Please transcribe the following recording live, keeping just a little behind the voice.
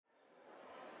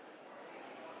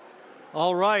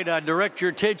All right, I direct your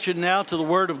attention now to the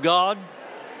Word of God.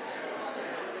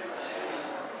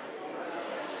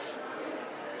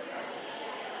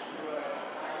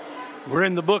 We're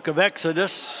in the book of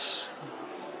Exodus.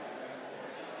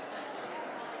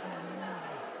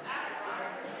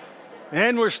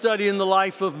 And we're studying the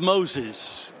life of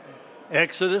Moses.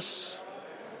 Exodus.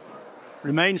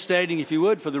 Remain standing, if you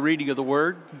would, for the reading of the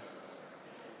Word.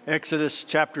 Exodus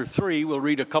chapter 3, we'll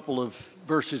read a couple of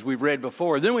verses we've read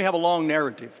before. Then we have a long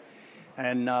narrative.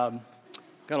 And got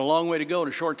a long way to go and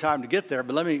a short time to get there,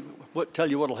 but let me tell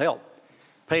you what will help.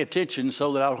 Pay attention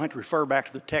so that I don't have to refer back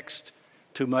to the text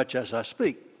too much as I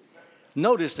speak.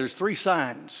 Notice there's 3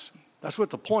 signs. That's what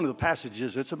the point of the passage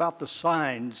is. It's about the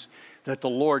signs that the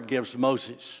Lord gives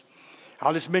Moses.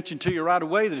 I'll just mention to you right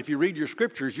away that if you read your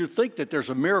scriptures, you think that there's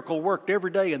a miracle worked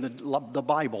every day in the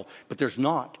Bible, but there's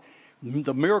not.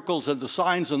 The miracles and the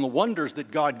signs and the wonders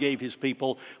that God gave his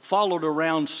people followed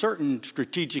around certain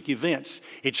strategic events.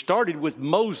 It started with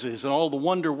Moses and all the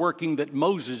wonder working that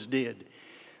Moses did.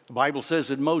 The Bible says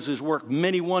that Moses worked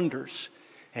many wonders,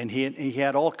 and he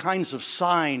had all kinds of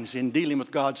signs in dealing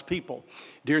with God's people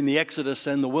during the Exodus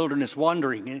and the wilderness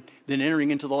wandering, and then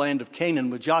entering into the land of Canaan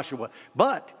with Joshua.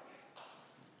 But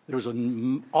there was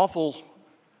an awful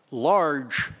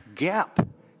large gap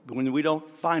when we don't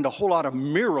find a whole lot of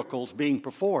miracles being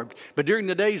performed. But during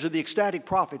the days of the ecstatic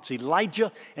prophets,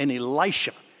 Elijah and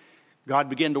Elisha, God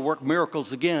began to work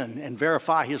miracles again and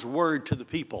verify his word to the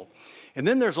people. And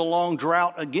then there's a long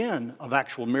drought again of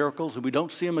actual miracles, and we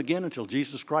don't see them again until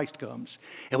Jesus Christ comes.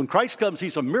 And when Christ comes,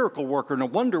 he's a miracle worker and a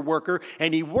wonder worker,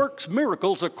 and he works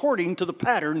miracles according to the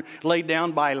pattern laid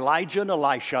down by Elijah and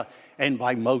Elisha and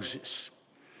by Moses.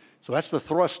 So that's the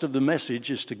thrust of the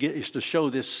message, is to show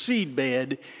this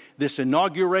seedbed, this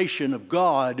inauguration of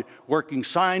God working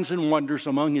signs and wonders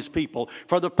among his people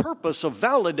for the purpose of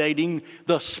validating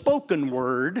the spoken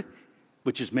word,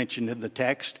 which is mentioned in the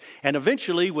text. And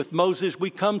eventually with Moses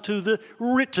we come to the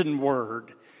written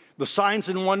word. The signs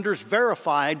and wonders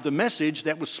verified the message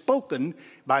that was spoken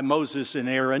by Moses and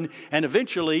Aaron, and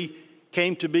eventually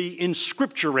came to be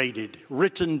inscripturated,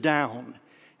 written down.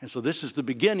 And so this is the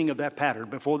beginning of that pattern.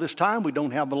 Before this time, we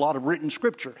don't have a lot of written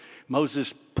scripture.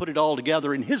 Moses put it all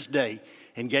together in his day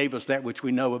and gave us that which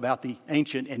we know about the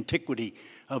ancient antiquity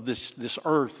of this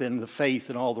earth and the faith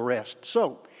and all the rest.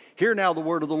 So, hear now the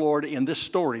word of the Lord in this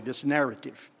story, this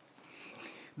narrative.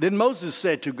 Then Moses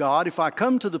said to God, "If I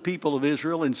come to the people of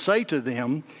Israel and say to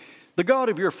them, 'The God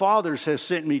of your fathers has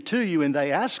sent me to you,' and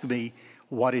they ask me,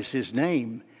 'What is his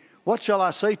name?' what shall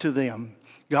I say to them?"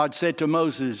 God said to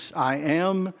Moses, "I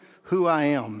am who I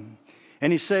am."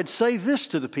 And he said, "Say this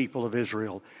to the people of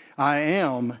Israel, 'I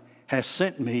am has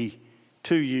sent me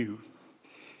to you.'"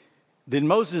 Then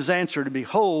Moses answered,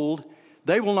 "Behold,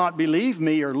 they will not believe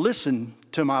me or listen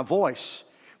to my voice.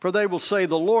 For they will say,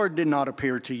 'The Lord did not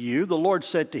appear to you.' The Lord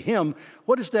said to him,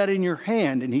 'What is that in your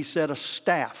hand?' And he said, 'A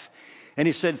staff.' And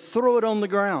he said, 'Throw it on the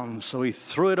ground.' So he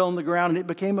threw it on the ground, and it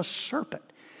became a serpent.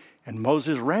 And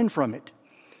Moses ran from it.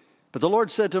 But the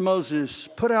Lord said to Moses,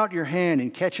 'Put out your hand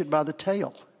and catch it by the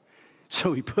tail.'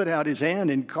 So he put out his hand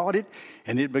and caught it,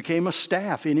 and it became a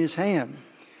staff in his hand,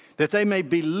 that they may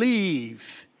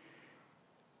believe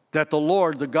that the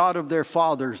Lord, the God of their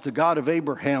fathers, the God of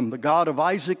Abraham, the God of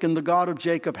Isaac, and the God of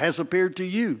Jacob, has appeared to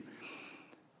you."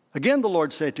 Again the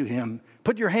Lord said to him,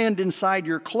 "Put your hand inside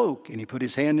your cloak." And he put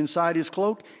his hand inside his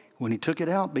cloak. When he took it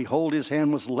out, behold, his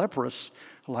hand was leprous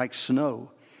like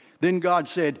snow. Then God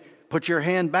said, "Put your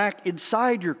hand back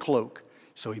inside your cloak."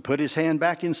 So he put his hand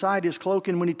back inside his cloak,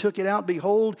 and when he took it out,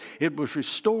 behold, it was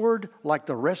restored like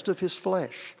the rest of his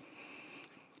flesh.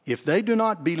 "If they do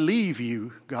not believe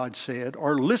you," God said,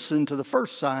 "or listen to the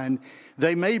first sign,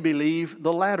 they may believe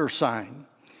the latter sign.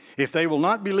 If they will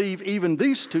not believe even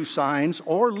these 2 signs,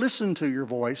 or listen to your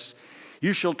voice,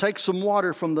 you shall take some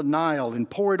water from the Nile and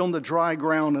pour it on the dry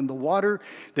ground, and the water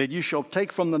that you shall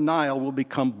take from the Nile will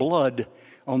become blood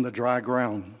on the dry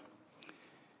ground."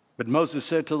 But Moses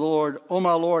said to the Lord, "O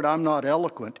my Lord, I'm not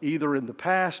eloquent, either in the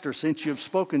past or since you have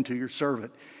spoken to your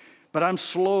servant, but I'm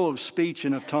slow of speech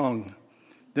and of tongue."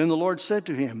 Then the Lord said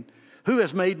to him, "Who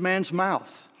has made man's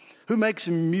mouth? Who makes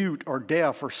him mute or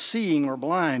deaf or seeing or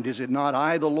blind? Is it not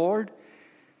I, the Lord?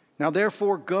 Now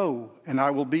therefore go, and I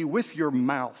will be with your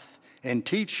mouth and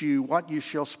teach you what you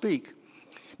shall speak."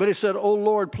 But he said, "O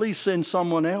Lord, please send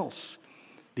someone else."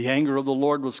 The anger of the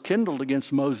Lord was kindled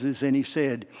against Moses, and he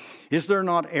said, "Is there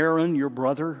not Aaron, your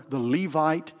brother, the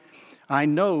Levite? I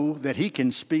know that he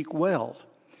can speak well.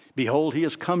 Behold, he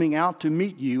is coming out to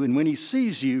meet you, and when he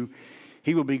sees you,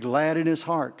 he will be glad in his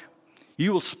heart.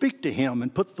 You will speak to him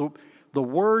and put the the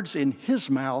words in his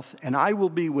mouth, and I will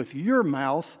be with your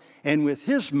mouth and with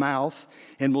his mouth,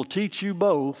 and will teach you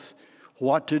both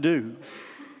what to do.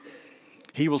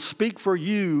 He will speak for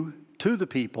you to the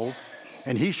people,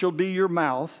 and he shall be your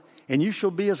mouth, and you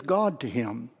shall be as God to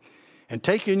him. And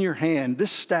take in your hand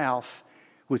this staff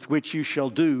with which you shall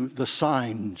do the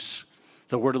signs.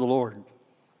 The word of the Lord.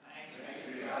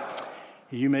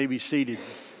 You may be seated.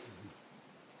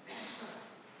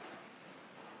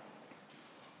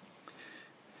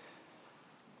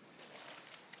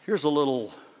 Here's a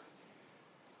little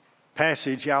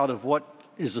passage out of what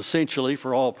is essentially,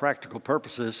 for all practical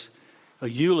purposes, a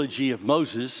eulogy of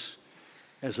Moses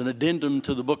as an addendum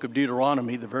to the book of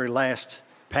Deuteronomy, the very last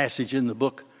passage in the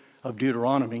book of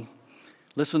Deuteronomy.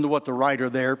 Listen to what the writer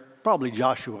there, probably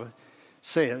Joshua,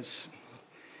 says.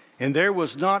 And there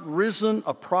was not risen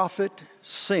a prophet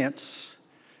since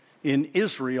in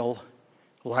Israel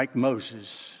like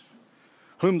Moses,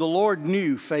 whom the Lord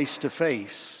knew face to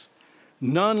face.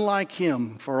 None like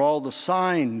him for all the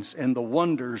signs and the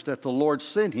wonders that the Lord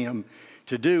sent him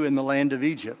to do in the land of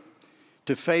Egypt,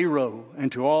 to Pharaoh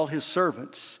and to all his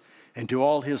servants and to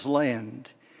all his land,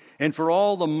 and for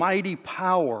all the mighty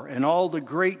power and all the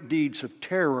great deeds of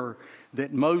terror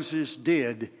that Moses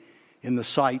did in the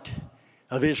sight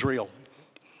of Israel.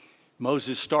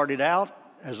 Moses started out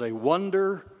as a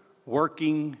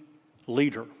wonder-working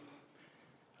leader,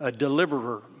 a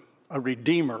deliverer, a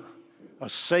redeemer, a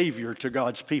savior to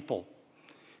God's people.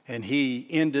 And he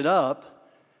ended up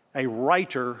a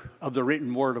writer of the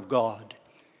written word of God.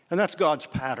 And that's God's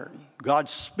pattern. God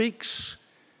speaks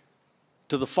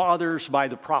to the fathers by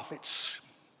the prophets.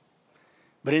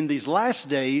 But in these last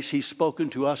days, he's spoken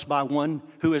to us by one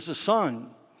who is a son,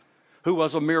 who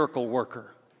was a miracle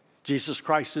worker. Jesus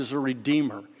Christ is a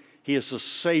redeemer. He is a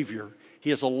savior. He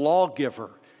is a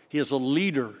lawgiver. He is a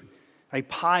leader, a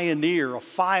pioneer, a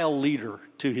file leader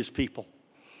to his people.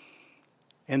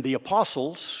 And the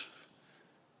apostles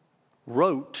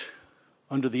wrote,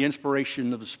 under the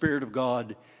inspiration of the Spirit of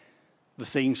God, the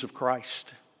things of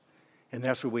Christ. And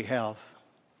that's what we have.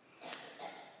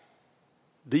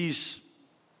 These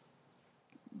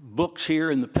books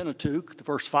here in the Pentateuch, the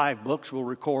first 5 books, will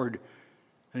record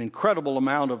an incredible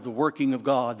amount of the working of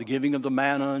God, the giving of the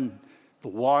manna and the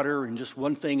water, and just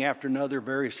one thing after another,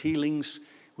 various healings.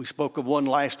 We spoke of one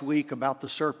last week about the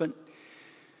serpent.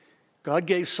 God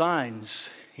gave signs.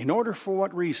 In order for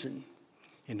what reason?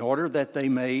 In order that they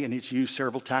may, and it's used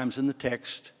several times in the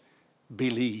text,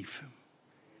 believe.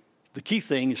 The key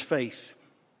thing is faith.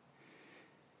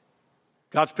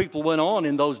 God's people went on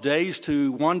in those days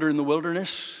to wander in the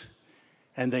wilderness,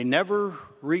 and they never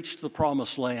reached the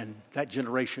promised land, that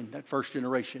generation, that first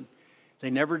generation. They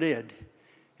never did.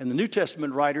 And the New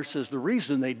Testament writer says the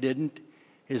reason they didn't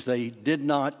is they did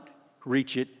not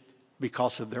reach it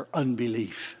because of their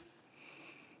unbelief.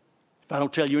 If I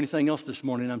don't tell you anything else this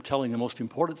morning, I'm telling the most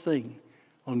important thing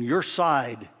on your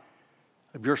side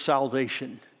of your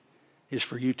salvation is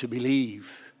for you to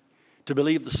believe. To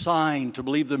believe the sign, to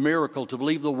believe the miracle, to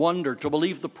believe the wonder, to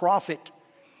believe the prophet,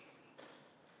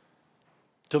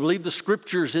 to believe the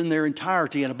scriptures in their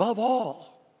entirety, and above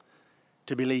all,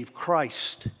 to believe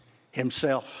Christ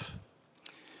himself.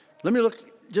 Let me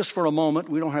look just for a moment.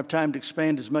 We don't have time to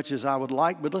expand as much as I would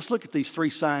like, but let's look at these 3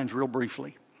 signs real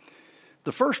briefly.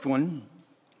 The first one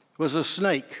was a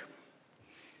snake.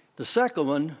 The second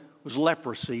one was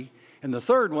leprosy. And the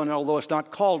third one, although it's not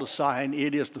called a sign,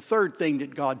 it is the third thing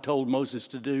that God told Moses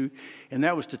to do, and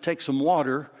that was to take some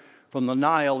water from the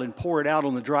Nile and pour it out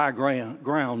on the dry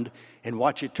ground and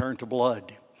watch it turn to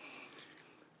blood.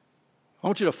 I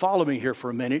want you to follow me here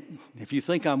for a minute. If you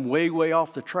think I'm way, way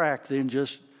off the track, then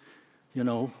just,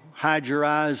 hide your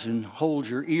eyes and hold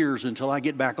your ears until I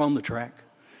get back on the track.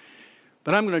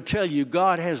 But I'm going to tell you,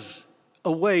 God has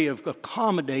a way of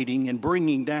accommodating and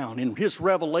bringing down. In his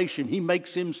revelation, he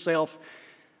makes himself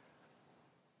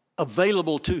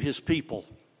available to his people.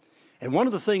 And one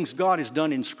of the things God has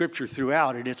done in Scripture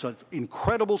throughout it, it's an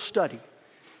incredible study,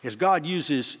 is God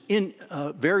uses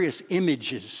various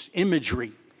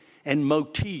imagery and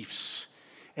motifs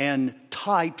and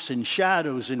types and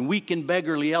shadows and weak and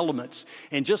beggarly elements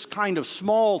and just kind of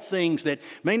small things that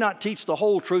may not teach the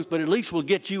whole truth, but at least will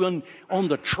get you on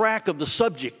the track of the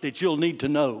subject that you'll need to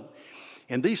know.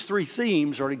 And these 3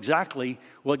 themes are exactly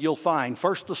what you'll find.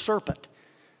 First, the serpent.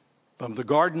 From the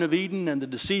Garden of Eden and the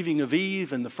deceiving of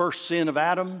Eve and the first sin of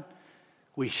Adam,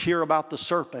 we hear about the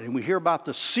serpent, and we hear about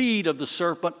the seed of the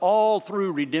serpent all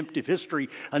through redemptive history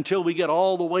until we get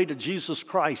all the way to Jesus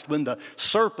Christ, when the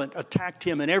serpent attacked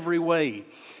him in every way.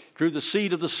 Through the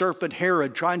seed of the serpent,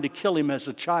 Herod trying to kill him as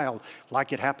a child,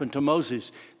 like it happened to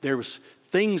Moses. There was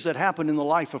things that happen in the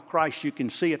life of Christ, you can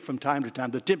see it from time to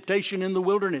time. The temptation in the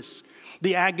wilderness,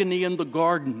 the agony in the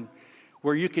garden,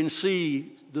 where you can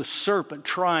see the serpent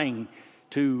trying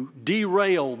to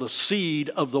derail the seed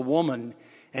of the woman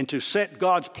and to set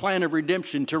God's plan of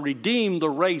redemption to redeem the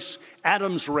race,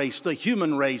 Adam's race, the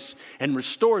human race, and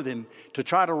restore them, to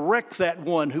try to wreck that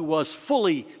one who was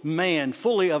fully man,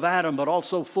 fully of Adam, but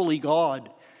also fully God,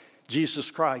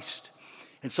 Jesus Christ.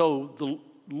 And so the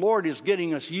Lord is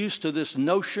getting us used to this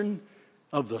notion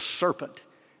of the serpent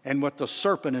and what the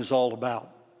serpent is all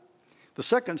about. The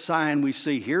second sign we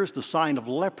see here is the sign of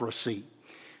leprosy.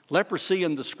 Leprosy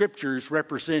in the scriptures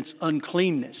represents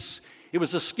uncleanness. It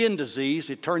was a skin disease.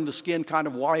 It turned the skin kind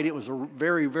of white. It was a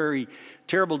very, very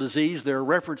terrible disease. There are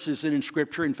references in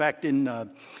scripture. In fact, in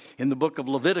the book of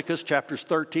Leviticus, chapters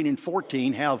 13 and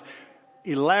 14 have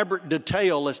elaborate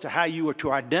detail as to how you were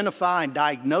to identify and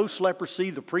diagnose leprosy.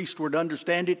 The priest were to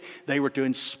understand it. They were to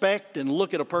inspect and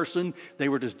look at a person. They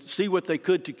were to see what they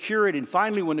could to cure it. And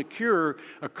finally, when a cure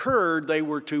occurred, they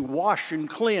were to wash and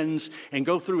cleanse and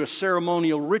go through a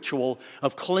ceremonial ritual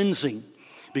of cleansing.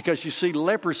 Because you see,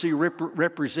 leprosy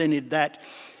represented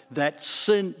that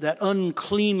sin, that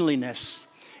uncleanliness.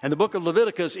 And the book of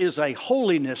Leviticus is a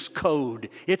holiness code.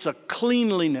 It's a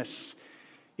cleanliness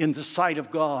in the sight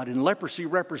of God. And leprosy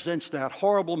represents that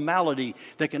horrible malady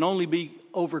that can only be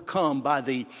overcome by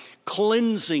the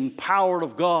cleansing power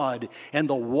of God and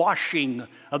the washing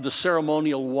of the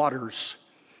ceremonial waters.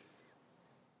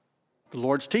 The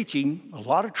Lord's teaching a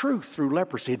lot of truth through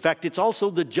leprosy. In fact, it's also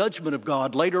the judgment of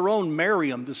God. Later on,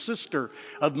 Miriam, the sister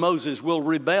of Moses, will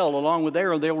rebel along with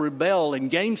Aaron. They'll rebel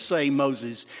and gainsay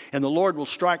Moses, and the Lord will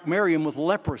strike Miriam with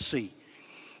leprosy.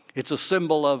 It's a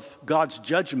symbol of God's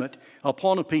judgment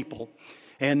upon a people.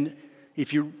 And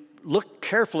if you look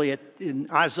carefully in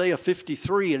Isaiah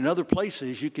 53 and other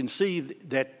places, you can see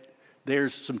that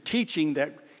there's some teaching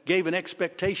that gave an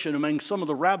expectation among some of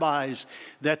the rabbis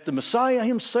that the Messiah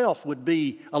himself would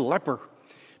be a leper,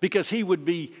 because he would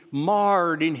be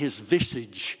marred in his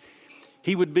visage.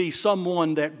 He would be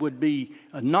someone that would be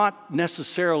not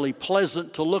necessarily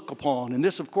pleasant to look upon. And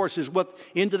this, of course, is what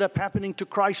ended up happening to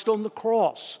Christ on the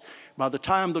cross. By the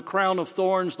time the crown of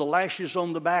thorns, the lashes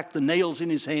on the back, the nails in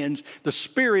his hands, the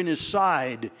spear in his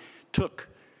side took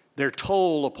their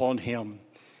toll upon him,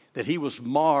 that he was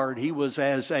marred. He was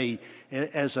as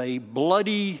a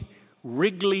bloody,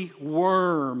 wriggly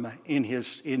worm in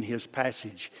his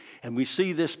passage. And we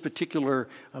see this particular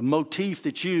motif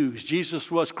that's used.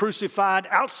 Jesus was crucified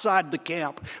outside the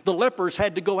camp. The lepers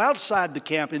had to go outside the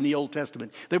camp in the Old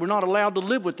Testament. They were not allowed to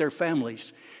live with their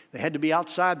families. They had to be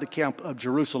outside the camp of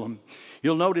Jerusalem.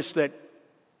 You'll notice that,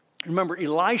 remember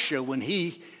Elisha, when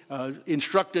he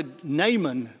instructed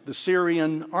Naaman, the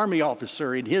Syrian army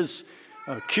officer, in his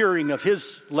curing of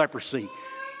his leprosy.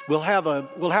 We'll have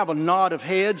a nod of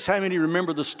heads. How many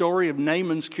remember the story of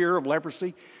Naaman's cure of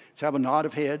leprosy? Let's have a nod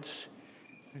of heads.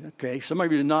 Okay, some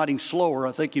of you are nodding slower.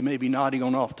 I think you may be nodding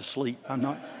on off to sleep. I'm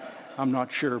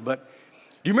not sure. But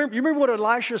do you remember what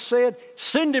Elisha said?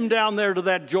 Send him down there to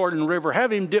that Jordan River.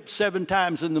 Have him dip 7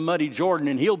 times in the muddy Jordan,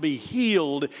 and he'll be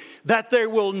healed, that they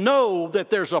will know that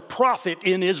there's a prophet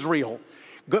in Israel.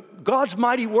 God's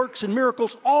mighty works and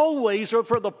miracles always are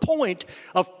for the point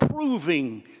of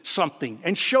proving something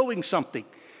and showing something.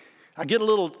 I get a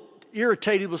little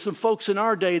irritated with some folks in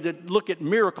our day that look at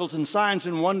miracles and signs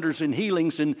and wonders and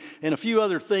healings and a few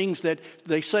other things that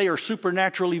they say are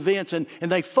supernatural events, and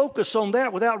they focus on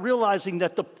that without realizing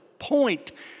that the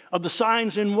point of the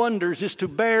signs and wonders is to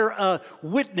bear a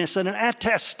witness and an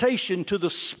attestation to the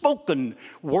spoken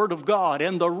word of God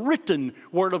and the written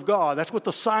word of God. That's what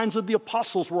the signs of the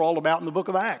apostles were all about in the book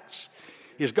of Acts,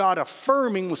 is God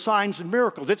affirming with signs and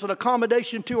miracles. It's an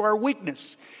accommodation to our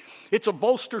weakness. It's a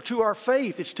bolster to our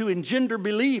faith. It's to engender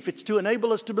belief. It's to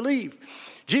enable us to believe.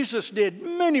 Jesus did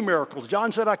many miracles.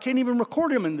 John said, I can't even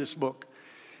record them in this book.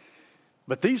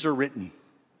 But these are written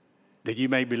that you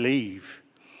may believe,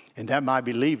 and that by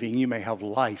believing you may have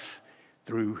life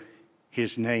through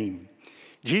his name.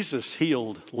 Jesus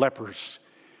healed lepers.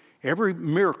 Every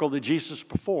miracle that Jesus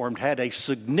performed had a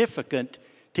significant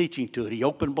teaching to it. He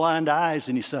opened blind eyes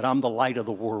and he said, I'm the light of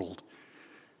the world.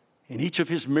 In each of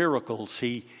his miracles,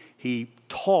 he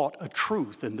taught a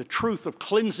truth, and the truth of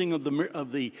cleansing of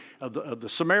the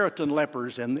Samaritan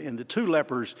lepers and the 2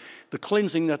 lepers, the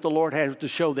cleansing that the Lord had to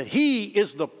show that he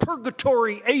is the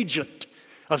purgatory agent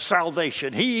of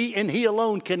salvation. He and he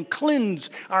alone can cleanse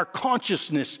our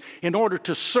consciousness in order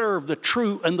to serve the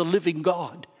true and the living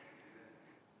God.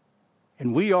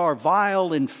 And we are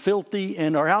vile and filthy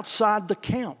and are outside the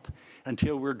camp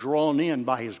until we're drawn in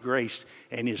by his grace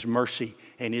and his mercy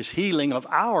and his healing of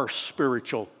our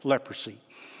spiritual leprosy.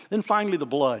 Then finally, the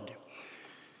blood.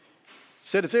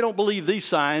 Said if they don't believe these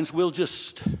signs, we'll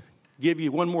just give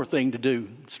you one more thing to do.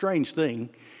 Strange thing.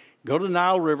 Go to the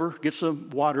Nile River, get some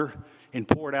water, and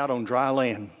pour it out on dry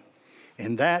land.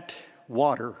 And that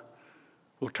water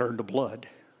will turn to blood.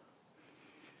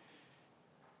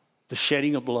 The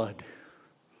shedding of blood.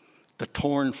 The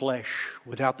torn flesh.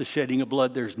 Without the shedding of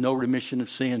blood, there's no remission of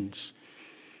sins.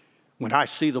 When I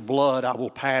see the blood, I will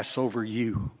pass over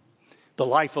you. The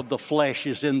life of the flesh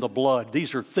is in the blood.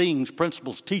 These are things,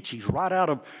 principles, teachings right out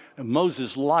of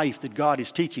Moses' life that God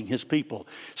is teaching his people.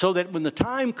 So that when the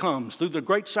time comes, through the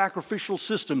great sacrificial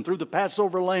system, through the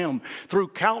Passover lamb, through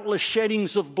countless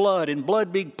sheddings of blood and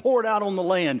blood being poured out on the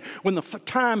land, when the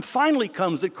time finally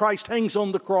comes that Christ hangs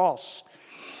on the cross,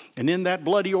 and in that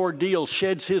bloody ordeal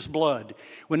sheds his blood,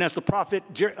 when as the prophet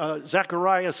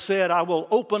Zechariah said, I will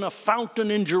open a fountain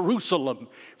in Jerusalem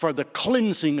for the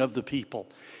cleansing of the people.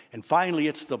 And finally,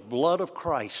 it's the blood of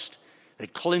Christ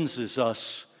that cleanses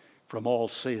us from all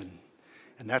sin.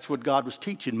 And that's what God was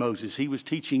teaching Moses. He was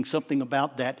teaching something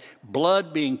about that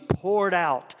blood being poured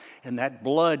out and that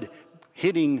blood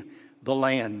hitting the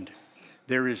land.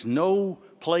 There is no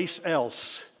place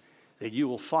else that you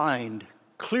will find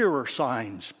clearer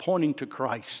signs pointing to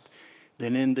Christ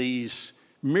than in these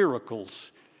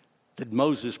miracles that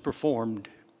Moses performed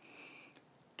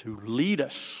to lead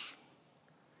us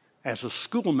as a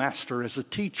schoolmaster, as a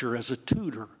teacher, as a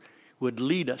tutor, would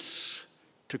lead us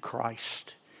to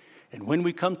Christ. And when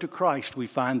we come to Christ, we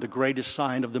find the greatest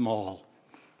sign of them all,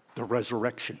 the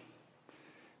resurrection.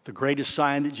 The greatest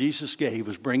sign that Jesus gave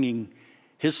was bringing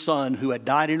his Son, who had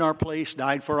died in our place,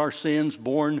 died for our sins,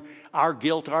 borne our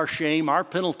guilt, our shame, our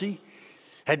penalty,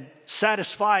 had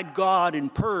satisfied God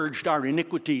and purged our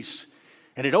iniquities,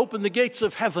 and had opened the gates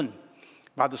of heaven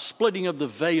by the splitting of the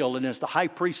veil. And as the high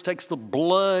priest takes the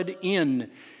blood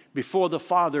in before the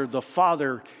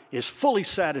Father is fully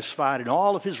satisfied, and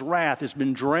all of his wrath has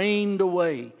been drained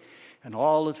away, and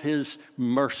all of his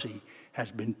mercy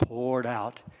has been poured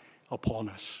out upon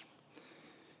us.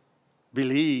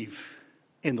 Believe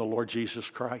in the Lord Jesus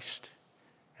Christ,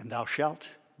 and thou shalt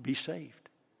be saved.